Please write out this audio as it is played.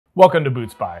Welcome to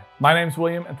Boot Spy. My name's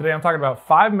William, and today I'm talking about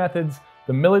 5 methods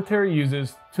the military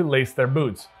uses to lace their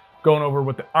boots. Going over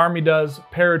what the Army does,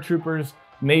 paratroopers,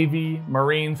 Navy,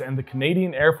 Marines, and the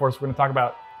Canadian Air Force. We're going to talk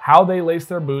about how they lace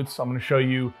their boots. I'm going to show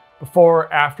you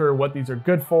before, after, what these are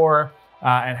good for,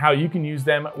 and how you can use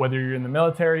them whether you're in the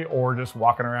military or just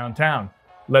walking around town.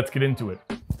 Let's get into it.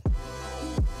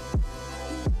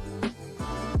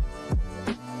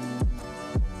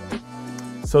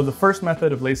 So the first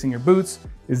method of lacing your boots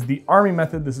is the Army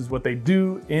method. This is what they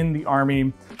do in the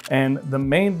Army. And the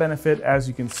main benefit, as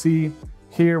you can see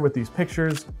here with these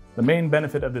pictures, the main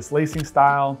benefit of this lacing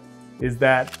style is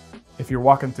that if you're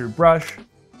walking through brush,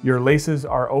 your laces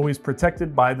are always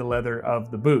protected by the leather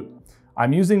of the boot.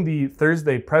 I'm using the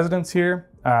Thursday Presidents here.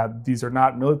 These are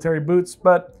not military boots,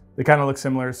 but they kind of look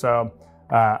similar. So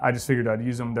I just figured I'd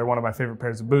use them. They're one of my favorite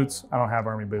pairs of boots. I don't have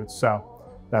Army boots, so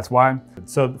that's why.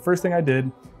 So the first thing I did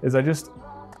is I just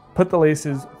put the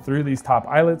laces through these top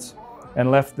eyelets and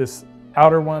left this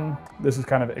outer one. This is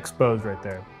kind of exposed right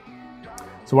there.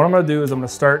 So what I'm gonna do is I'm gonna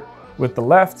start with the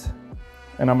left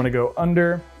and I'm gonna go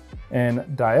under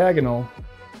and diagonal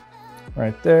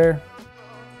right there.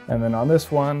 And then on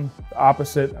this one, the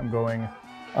opposite, I'm going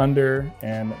under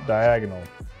and diagonal.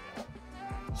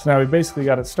 So now we basically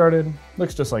got it started.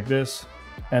 Looks just like this.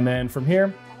 And then from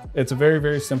here, it's a very,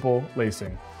 very simple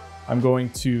lacing. I'm going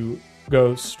to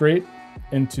go straight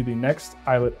into the next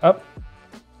eyelet up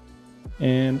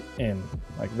and in,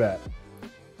 like that.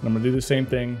 And I'm gonna do the same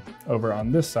thing over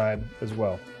on this side as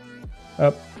well.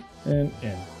 Up and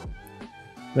in.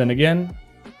 Then again,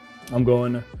 I'm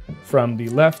going from the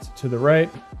left to the right,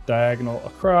 diagonal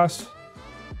across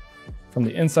from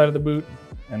the inside of the boot.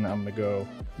 And I'm gonna go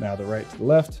now the right to the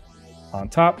left, on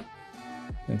top,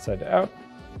 inside to out,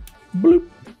 bloop,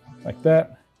 like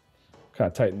that. Kind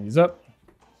of tighten these up.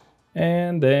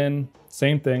 And then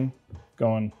same thing,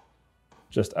 going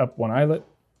just up one eyelet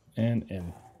and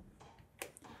in.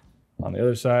 On the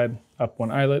other side, up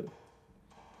one eyelet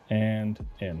and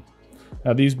in.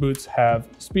 Now these boots have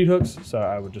speed hooks, so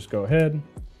I would just go ahead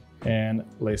and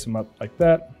lace them up like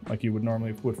that, like you would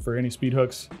normally would for any speed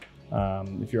hooks.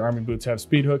 If your Army boots have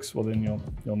speed hooks, well then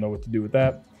you'll know what to do with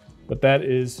that. But that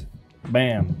is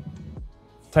BAM.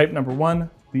 Type number 1,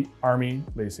 the Army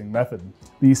lacing method.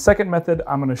 The second method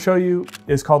I'm gonna show you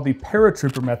is called the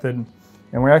paratrooper method.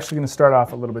 And we're actually gonna start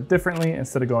off a little bit differently.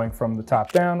 Instead of going from the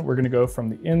top down, we're gonna go from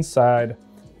the inside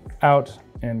out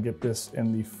and get this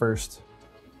in the first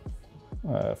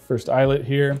eyelet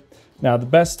here. Now the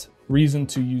best reason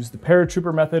to use the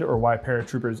paratrooper method, or why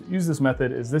paratroopers use this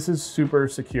method, is this is super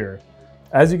secure.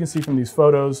 As you can see from these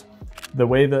photos, the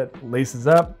way that it laces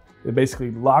up, it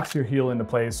basically locks your heel into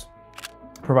place,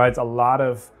 provides a lot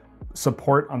of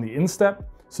support on the instep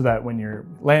so that when you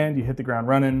land, you hit the ground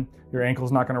running, your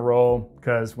ankle's not gonna roll,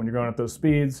 because when you're going at those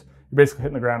speeds, you're basically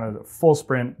hitting the ground at a full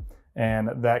sprint, and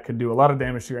that could do a lot of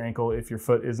damage to your ankle if your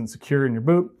foot isn't secure in your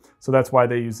boot. So that's why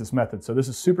they use this method. So this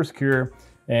is super secure,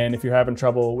 and if you're having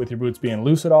trouble with your boots being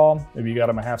loose at all, maybe you got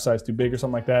them a half size too big or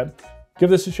something like that,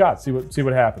 give this a shot, see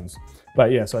what happens.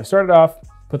 But yeah, so I started off,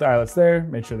 put the eyelets there,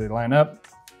 made sure they line up.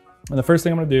 And the first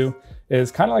thing I'm gonna do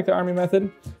is kind of like the Army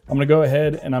method. I'm gonna go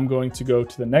ahead and I'm going to go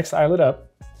to the next eyelet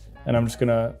up, and I'm just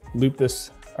gonna loop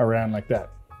this around like that.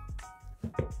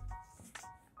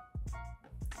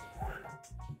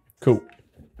 Cool.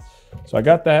 So I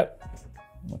got that.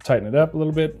 I'll tighten it up a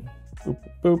little bit. Boop,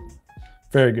 boop.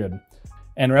 Very good.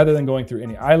 And rather than going through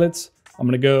any eyelets, I'm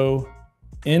gonna go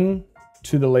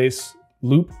into the lace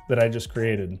loop that I just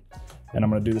created. And I'm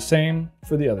gonna do the same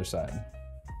for the other side.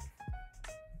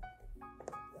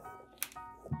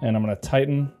 And I'm gonna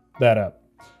tighten that up.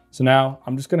 So now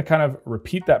I'm just gonna kind of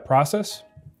repeat that process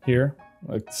here.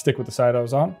 Like stick with the side I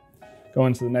was on. Go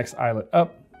into the next eyelet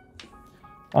up.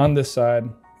 On this side,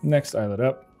 next eyelet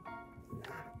up.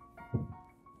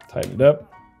 Tighten it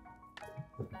up.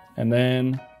 And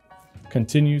then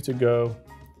continue to go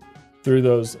through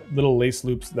those little lace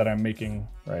loops that I'm making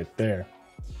right there.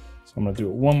 So I'm gonna do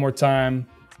it one more time.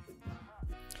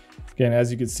 Again,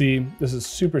 as you can see, this is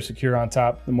super secure on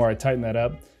top. The more I tighten that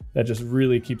up, that just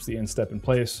really keeps the instep in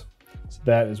place. So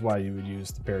that is why you would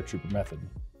use the paratrooper method.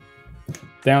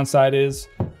 Downside is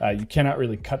you cannot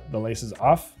really cut the laces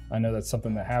off. I know that's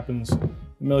something that happens in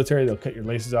the military. They'll cut your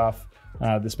laces off.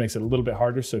 This makes it a little bit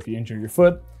harder. So if you injure your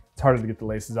foot, it's harder to get the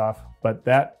laces off. But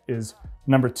that is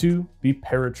number 2, the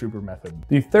paratrooper method.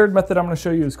 The third method I'm gonna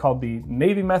show you is called the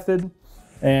Navy method.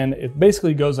 And it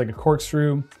basically goes like a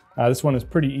corkscrew. This one is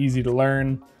pretty easy to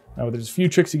learn. There's a few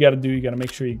tricks you gotta do. You gotta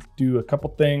make sure you do a couple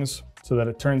things so that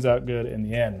it turns out good in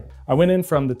the end. I went in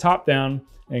from the top down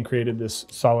and created this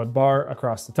solid bar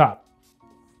across the top.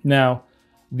 Now,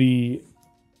 the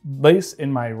lace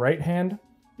in my right hand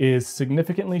is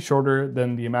significantly shorter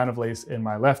than the amount of lace in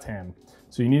my left hand.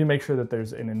 So you need to make sure that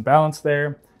there's an imbalance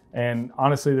there. And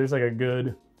honestly, there's like a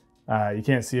good, you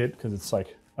can't see it because it's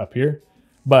like up here,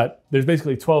 but there's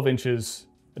basically 12 inches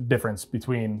difference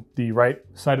between the right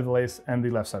side of the lace and the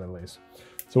left side of the lace.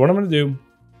 So what I'm gonna do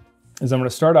is I'm gonna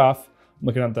start off, I'm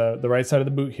looking at the right side of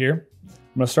the boot here.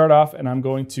 I'm gonna start off and I'm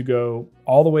going to go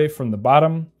all the way from the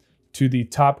bottom to the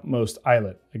topmost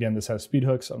eyelet. Again, this has speed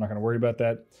hooks, so I'm not gonna worry about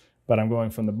that, but I'm going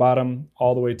from the bottom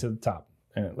all the way to the top.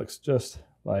 And it looks just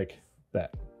like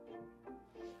that.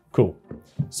 Cool.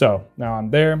 So now I'm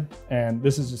there, and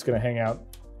this is just gonna hang out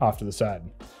off to the side.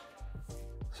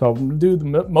 So I'm gonna do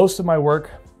most of my work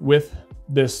with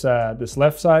this, this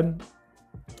left side, and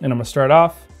I'm gonna start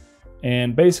off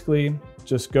and basically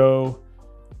just go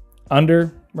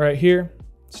under right here,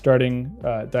 starting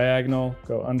diagonal,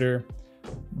 go under,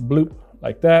 bloop,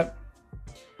 like that,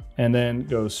 and then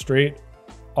go straight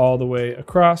all the way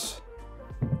across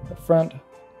the front.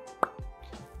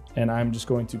 And I'm just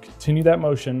going to continue that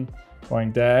motion,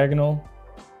 going diagonal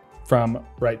from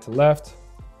right to left,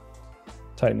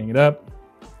 tightening it up,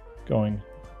 going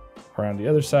around the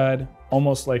other side,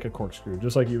 almost like a corkscrew,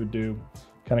 just like you would do.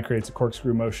 Kind of creates a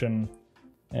corkscrew motion,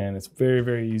 and it's very,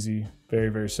 very easy, very,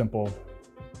 very simple.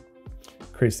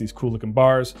 Creates these cool looking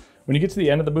bars. When you get to the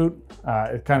end of the boot,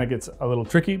 it kind of gets a little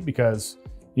tricky because,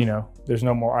 you know, there's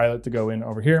no more eyelet to go in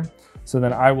over here. So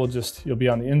then I will just, you'll be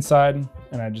on the inside,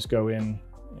 and I just go in,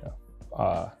 you know,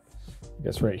 I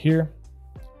guess right here.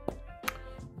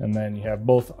 And then you have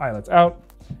both eyelets out.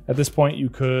 At this point, you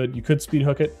could speed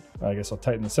hook it. I guess I'll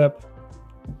tighten this up.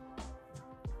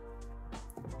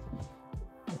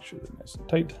 Make sure they're nice and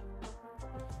tight.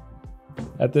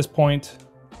 At this point,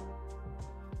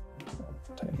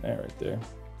 tighten that right there.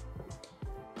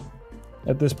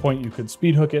 At this point, you could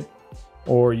speed hook it,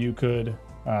 or you could,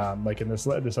 like in this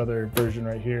other version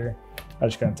right here, I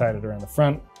just kind of tied it around the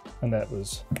front, and that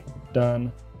was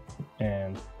done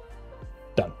and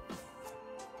done.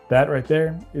 That right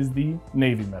there is the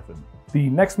Navy method. The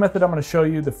next method I'm going to show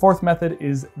you, the fourth method,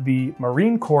 is the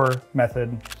Marine Corps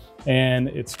method. And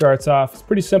it starts off, it's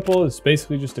pretty simple. It's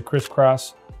basically just a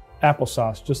crisscross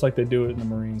applesauce, just like they do it in the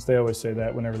Marines. They always say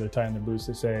that whenever they're tying their boots,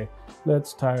 they say,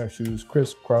 let's tie our shoes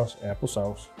crisscross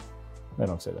applesauce. They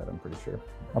don't say that, I'm pretty sure.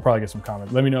 I'll probably get some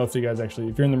comments. Let me know if you guys actually,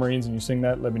 if you're in the Marines and you sing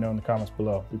that, let me know in the comments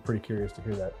below. I'd be pretty curious to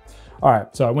hear that. All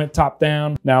right, so I went top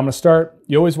down. Now I'm gonna start,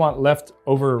 you always want left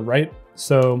over right.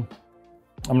 So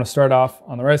I'm gonna start off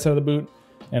on the right side of the boot,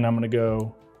 and I'm gonna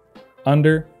go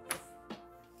under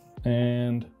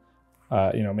and,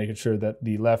 you know, making sure that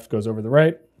the left goes over the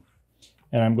right,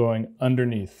 and I'm going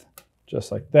underneath,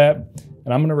 just like that.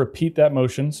 And I'm gonna repeat that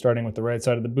motion, starting with the right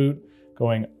side of the boot,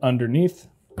 going underneath,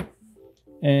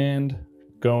 and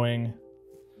going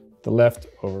the left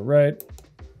over right,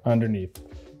 underneath.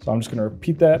 So I'm just gonna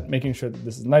repeat that, making sure that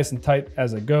this is nice and tight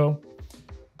as I go,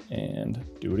 and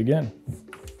do it again.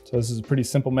 So this is a pretty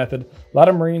simple method. A lot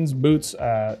of Marines boots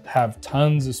have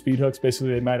tons of speed hooks.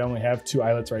 Basically, they might only have 2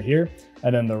 eyelets right here,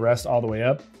 and then the rest all the way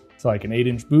up. So like an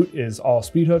 8-inch boot is all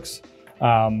speed hooks.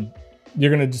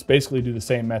 You're gonna just basically do the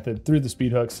same method through the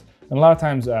speed hooks. And a lot of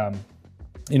times,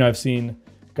 you know, I've seen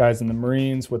guys in the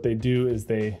Marines, what they do is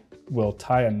they will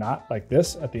tie a knot like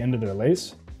this at the end of their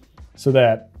lace, so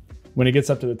that when it gets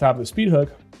up to the top of the speed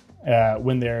hook,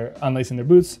 when they're unlacing their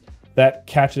boots, that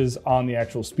catches on the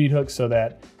actual speed hook, so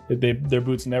that their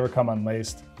boots never come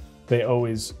unlaced. They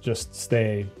always just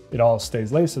stay, it all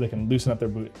stays laced, so they can loosen up their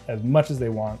boot as much as they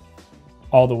want,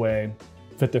 all the way,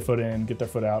 fit their foot in, get their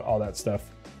foot out, all that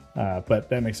stuff. But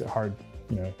that makes it hard,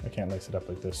 you know, I can't lace it up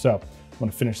like this. So I'm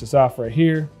gonna finish this off right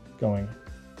here, going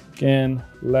again,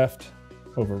 left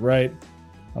over right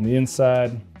on the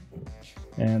inside,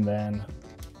 and then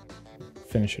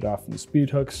finish it off in the speed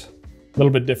hooks. A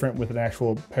little bit different with an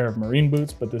actual pair of Marine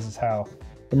boots, but this is how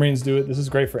the Marines do it. This is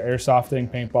great for airsofting,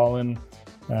 paintballing,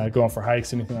 going for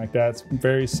hikes, anything like that. It's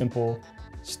very simple,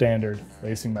 standard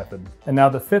lacing method. And now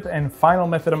the fifth and final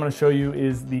method I'm gonna show you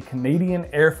is the Canadian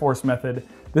Air Force method.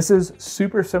 This is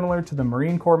super similar to the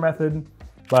Marine Corps method,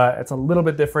 but it's a little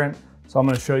bit different. So I'm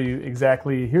gonna show you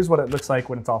exactly, here's what it looks like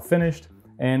when it's all finished,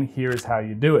 and here's how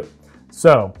you do it.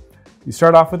 So you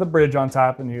start off with a bridge on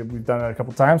top, and we've done that a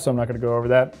couple times, so I'm not gonna go over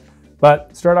that.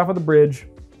 But start off with a bridge,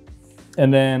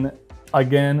 and then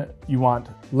again, you want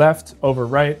left over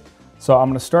right. So I'm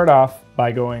gonna start off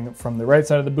by going from the right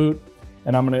side of the boot,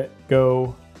 and I'm gonna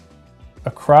go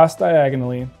across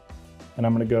diagonally, and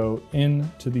I'm gonna go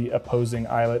into the opposing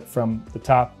eyelet from the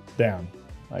top down,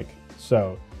 like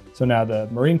so. So now the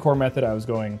Marine Corps method, I was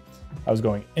going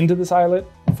into this eyelet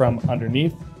from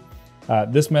underneath.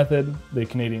 This method, the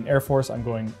Canadian Air Force, I'm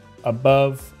going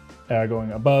above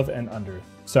and under.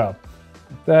 So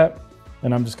like that,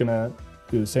 and I'm just gonna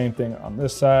do the same thing on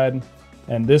this side.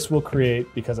 And this will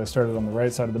create, because I started on the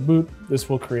right side of the boot, this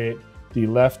will create the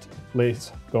left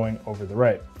lace going over the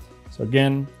right. So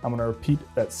again, I'm gonna repeat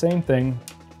that same thing,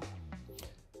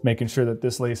 making sure that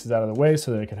this lace is out of the way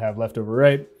so that I can have left over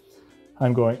right.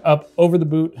 I'm going up over the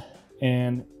boot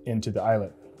and into the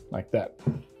eyelet, like that.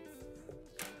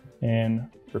 And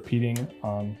repeating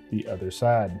on the other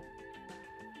side.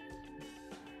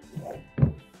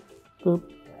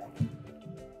 Boop.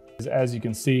 As you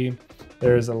can see,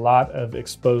 there's a lot of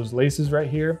exposed laces right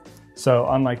here. So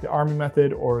unlike the Army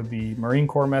method or the Marine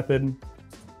Corps method,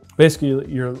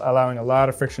 basically you're allowing a lot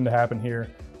of friction to happen here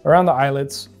around the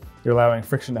eyelets. You're allowing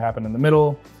friction to happen in the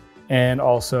middle. And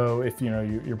also if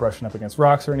you're brushing up against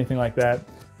rocks or anything like that,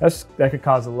 that could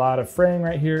cause a lot of fraying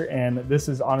right here. And this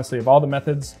is honestly, of all the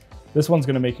methods, this one's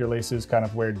gonna make your laces kind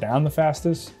of wear down the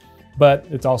fastest, but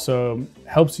it also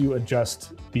helps you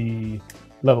adjust the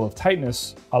level of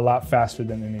tightness a lot faster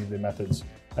than any of the methods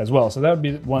as well. So that would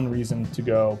be one reason to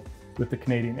go with the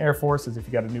Canadian Air Force, is if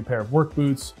you got a new pair of work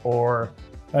boots or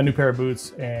a new pair of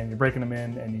boots and you're breaking them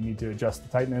in and you need to adjust the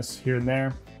tightness here and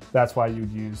there, that's why you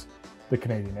would use the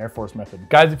Canadian Air Force method.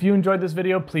 Guys, if you enjoyed this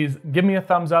video, please give me a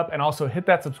thumbs up and also hit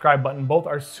that subscribe button. Both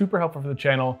are super helpful for the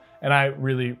channel and I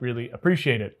really, really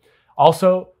appreciate it.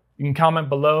 Also, you can comment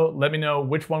below, let me know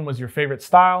which one was your favorite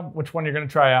style, which one you're gonna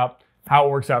try out, how it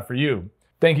works out for you.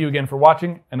 Thank you again for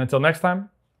watching, and until next time,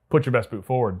 put your best boot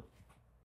forward.